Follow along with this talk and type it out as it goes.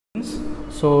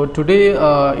So today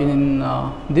in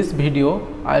this video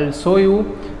I'll show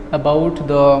you about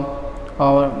the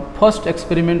first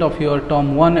experiment of your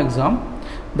term 1 exam,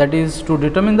 that is to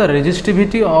determine the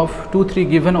resistivity of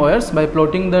 2-3 given wires by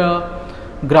plotting the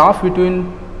graph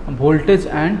between voltage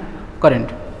and current.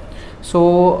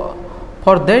 So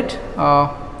for that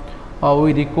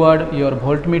we require your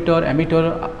voltmeter,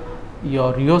 ammeter,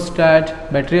 your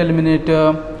rheostat, battery eliminator.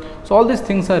 So all these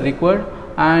things are required,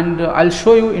 and I'll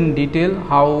show you in detail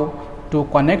how to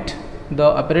connect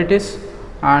the apparatus,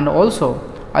 and also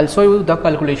I'll show you the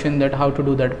calculation that how to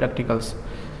do that practicals.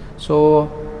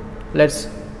 So let's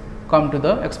come to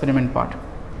the experiment part.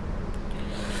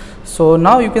 So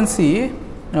now you can see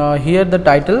here the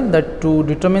title, that to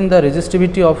determine the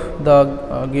resistivity of the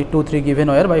 2-3 given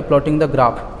wire by plotting the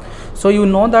graph. So you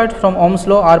know that from Ohm's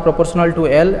law, R proportional to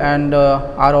L and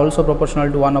R also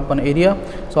proportional to 1 upon area.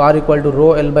 So R equal to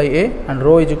rho L by A and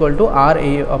rho is equal to R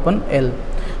A upon L.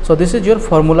 So this is your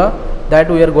formula that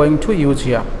we are going to use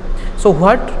here. So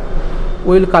what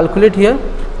we will calculate here?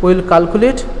 We will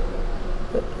calculate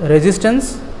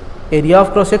resistance, area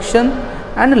of cross section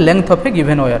and length of a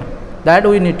given wire. That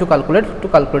we need to calculate the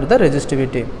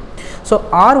resistivity. So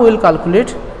R will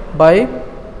calculate by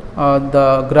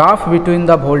the graph between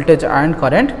the voltage and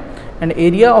current, and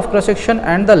area of cross section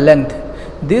and the length.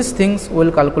 These things will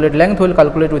calculate. Length will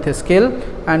calculate with a scale,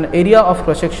 and area of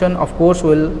cross section of course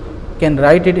can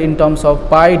write it in terms of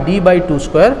pi d by 2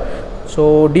 square.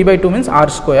 So d by 2 means r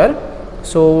square.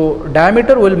 So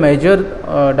diameter will measure,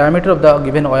 diameter of the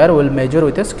given wire will measure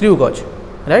with a screw gauge,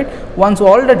 right? Once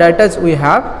all the data we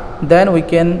have, then we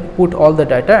can put all the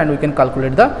data and we can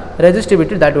calculate the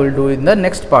resistivity. That we will do in the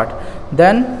next part.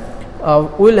 Then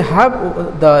we will have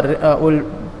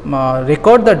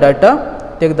record the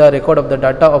data, take the record of the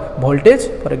data of voltage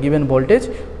for a given voltage.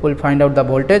 We will find out the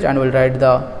voltage and we will write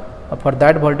the for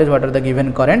that voltage what are the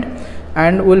given current,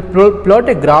 and we will plot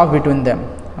a graph between them.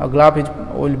 A graph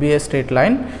will be a straight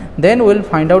line. Then we will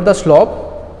find out the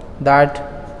slope,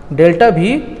 that delta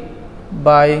V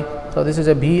by, so this is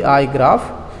a VI graph.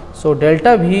 So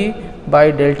delta V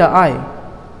by delta I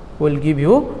will give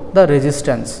you the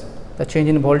resistance. The change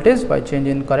in voltage by change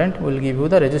in current will give you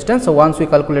the resistance. So once we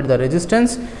calculate the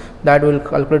resistance, that will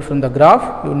calculate from the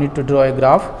graph. You need to draw a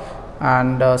graph,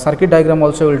 and circuit diagram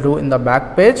also will do in the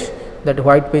back page, that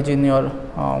white page in your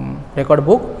record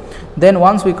book. Then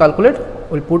once we calculate,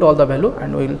 we will put all the value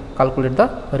and we will calculate the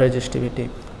resistivity.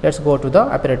 Let's go to the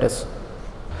apparatus.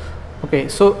 Okay,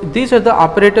 so these are the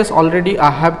apparatus already I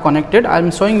have connected. I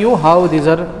am showing you how these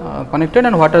are connected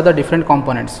and what are the different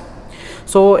components.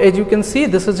 So as you can see,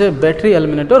 this is a battery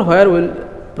eliminator where we will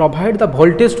provide the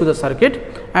voltage to the circuit,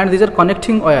 and these are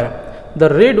connecting wire. The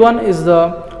red one is the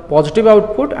positive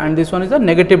output and this one is the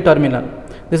negative terminal.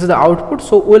 This is the output.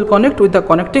 So we will connect with the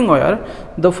connecting wire.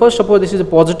 The first, suppose this is a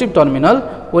positive terminal,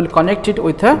 we will connect it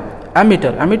with a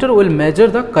ammeter. Ammeter will measure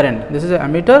the current. This is a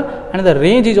ammeter, and the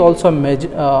range is also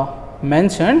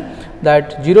mentioned,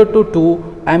 that 0 to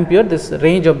 2 ampere, this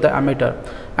range of the ammeter.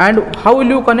 And how will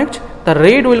you connect? The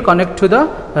red will connect to the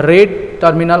red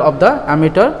terminal of the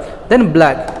ammeter, then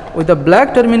black. With the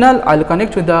black terminal, I will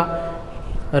connect with the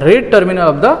red terminal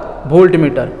of the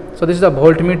voltmeter. So this is the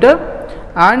voltmeter,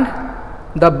 and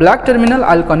the black terminal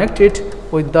I will connect it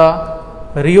with the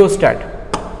rheostat,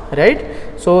 right?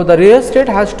 So the rheostat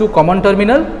has 2 common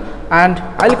terminal, and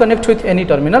I will connect with any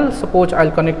terminal. Suppose I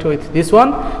will connect with this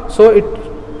one. So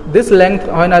this length,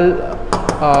 when I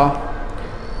will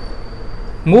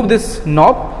move this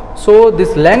knob, so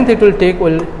this length it will take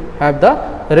will have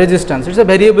the resistance. It is a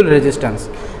variable resistance,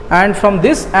 and from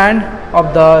this end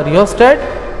of the rheostat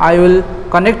I will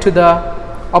connect to the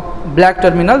black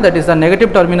terminal, that is the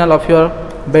negative terminal of your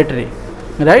battery,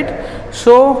 right?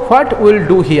 So what we will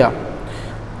do here,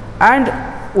 and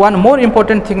one more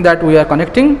important thing that we are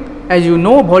connecting, as you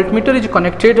know, voltmeter is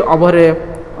connected over a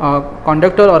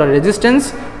conductor or a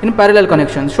resistance in parallel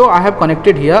connection. So I have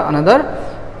connected here another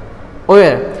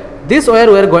wire. This wire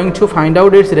we are going to find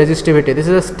out its resistivity. This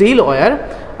is a steel wire,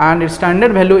 and its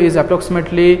standard value is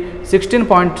approximately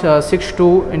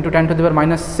 16.62 into 10 to the power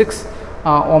minus 6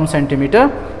 ohm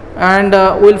centimeter, and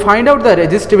we will find out the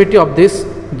resistivity of this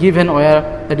given wire,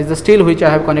 that is the steel which I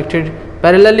have connected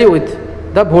parallelly with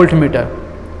the voltmeter,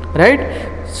 right?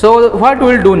 So what we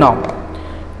will do now?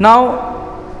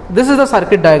 Now this is the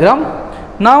circuit diagram.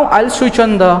 Now I will switch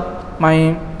on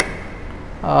my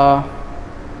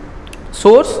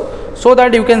source, so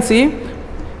that you can see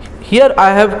here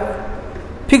I have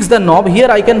fixed the knob.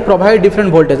 Here I can provide different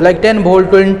voltage like 10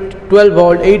 volt, 12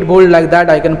 volt, 8 volt, like that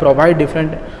I can provide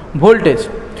different voltage.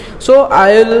 So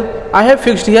I have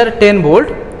fixed here 10 volt,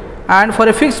 and for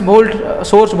a fixed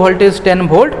source voltage 10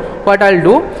 volt, what I'll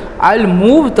do, I'll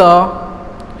move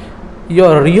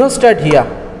your rheostat here.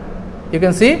 You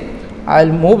can see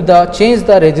I'll change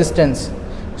the resistance.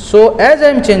 So as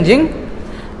I'm changing,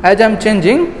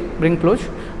 bring close.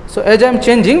 So as I'm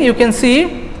changing, you can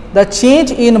see the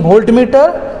change in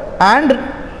voltmeter and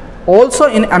also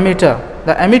in ammeter.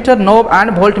 The ammeter knob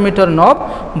and voltmeter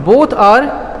knob both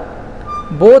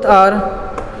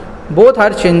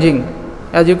are changing.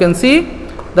 As you can see,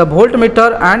 the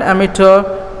voltmeter and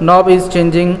ammeter knob is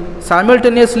changing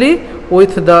simultaneously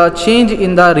with the change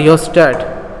in the rheostat.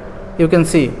 You can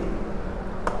see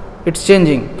it's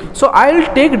changing. So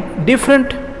I'll take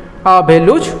different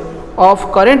values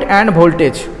of current and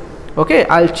voltage. Okay,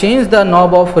 I'll change the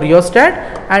knob of rheostat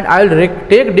and I'll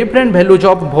take different values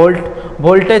of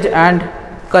voltage and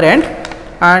current,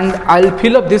 and I'll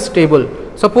fill up this table.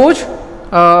 Suppose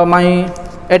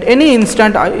at any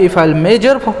instant, if I'll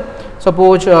measure,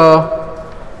 suppose a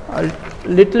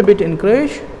little bit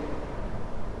increase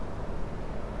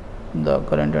the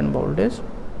current and voltage.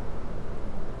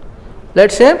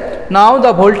 Let's say now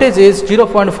the voltage is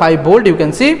 0.5 volt, you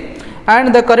can see,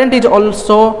 and the current is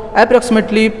also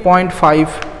approximately 0.5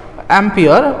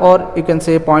 ampere, or you can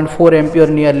say 0.4 ampere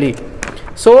nearly.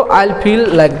 So I'll fill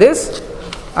like this,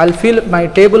 I'll fill my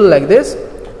table like this,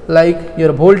 like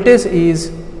your voltage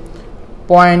is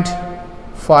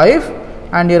 0.5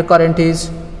 and your current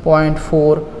is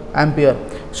 0.4 ampere.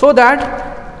 So that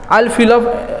I'll fill up,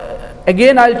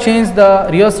 again I'll change the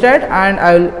rheostat and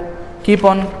I'll keep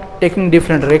on taking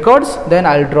different records. Then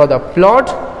I'll draw the plot,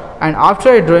 and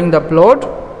after drawing the plot,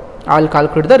 I'll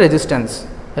calculate the resistance.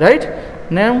 Right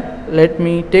now, let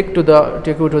me take you to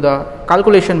the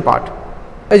calculation part.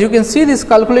 As you can see, this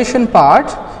calculation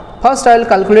part, first I'll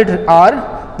calculate R,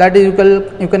 that is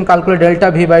you can calculate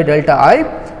delta V by delta I.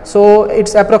 So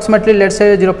it's approximately, let's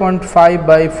say 0.5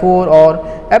 by 4, or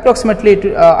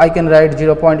approximately I can write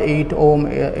 0.8 ohm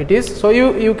it is. So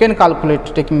you can calculate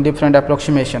taking different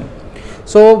approximation.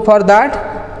 So for that,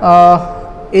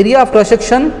 area of cross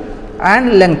section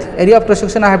and length. Area of cross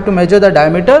section, I have to measure the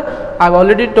diameter. I've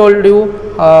already told you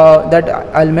that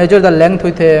I'll measure the length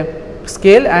with a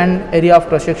scale and area of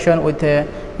cross section with a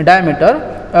diameter.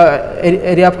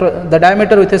 The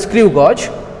diameter with a screw gauge,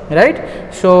 right?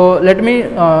 So let me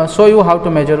show you how to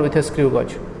measure with a screw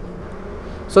gauge.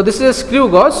 So this is a screw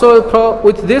gauge. So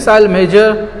with this I'll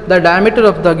measure the diameter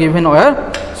of the given wire.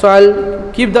 So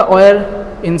I'll keep the wire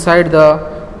inside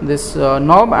this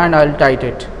knob and I'll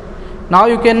tighten it. Now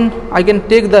I can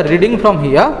take the reading from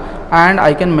here and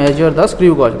I can measure the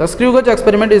screw gauge. The screw gauge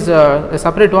experiment is a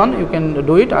separate one. You can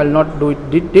do it. I'll not do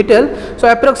it detail. So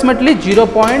approximately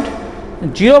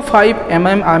 0.05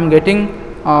 mm I am getting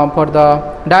for the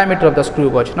diameter of the screw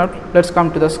gauge. Now let's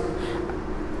come to the.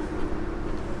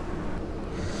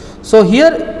 So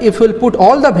here, if we'll put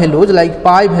all the values like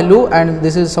pi value, and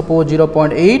this is suppose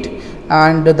 0.8,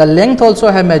 and the length also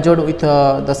I have measured with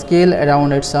the scale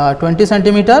around it's 20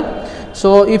 centimeter.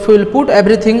 So if we will put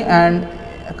everything and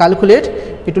calculate,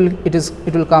 it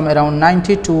will come around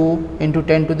 92 into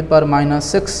 10 to the power minus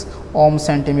 6 ohm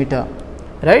centimeter,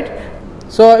 right?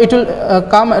 So it will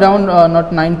come around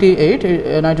not 92, it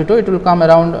will come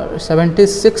around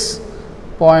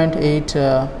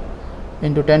 76.8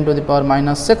 into 10 to the power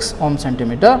minus 6 ohm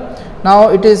centimeter. Now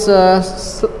it is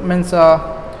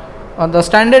the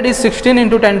standard is 16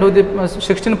 into 10 to the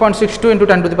 16.62 into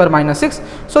 10 to the power minus 6.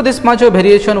 So this much of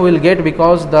variation we will get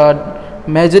because the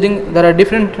measuring, there are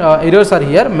different errors are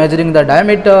here, measuring the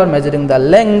diameter, measuring the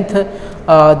length,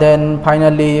 then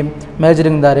finally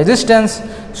measuring the resistance.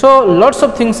 So lots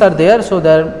of things are there. So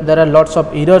there are lots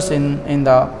of errors in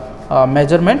the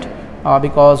measurement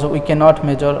because we cannot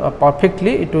measure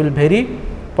perfectly. It will vary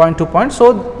point to point.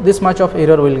 So this much of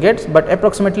error will get, but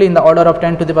approximately in the order of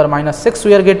 10 to the power minus 6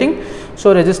 we are getting.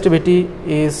 So resistivity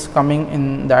is coming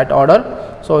in that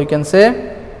order. So you can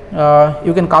say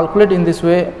you can calculate in this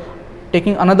way,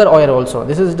 taking another wire also.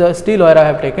 This is the steel wire I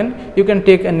have taken. You can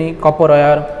take any copper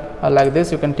wire like this.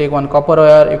 You can take one copper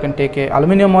wire, you can take a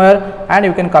aluminum wire, and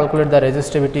you can calculate the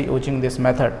resistivity using this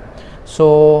method.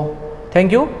 So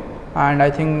thank you, and I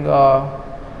think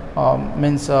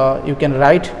you can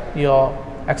write your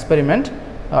experiment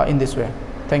in this way.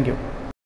 Thank you.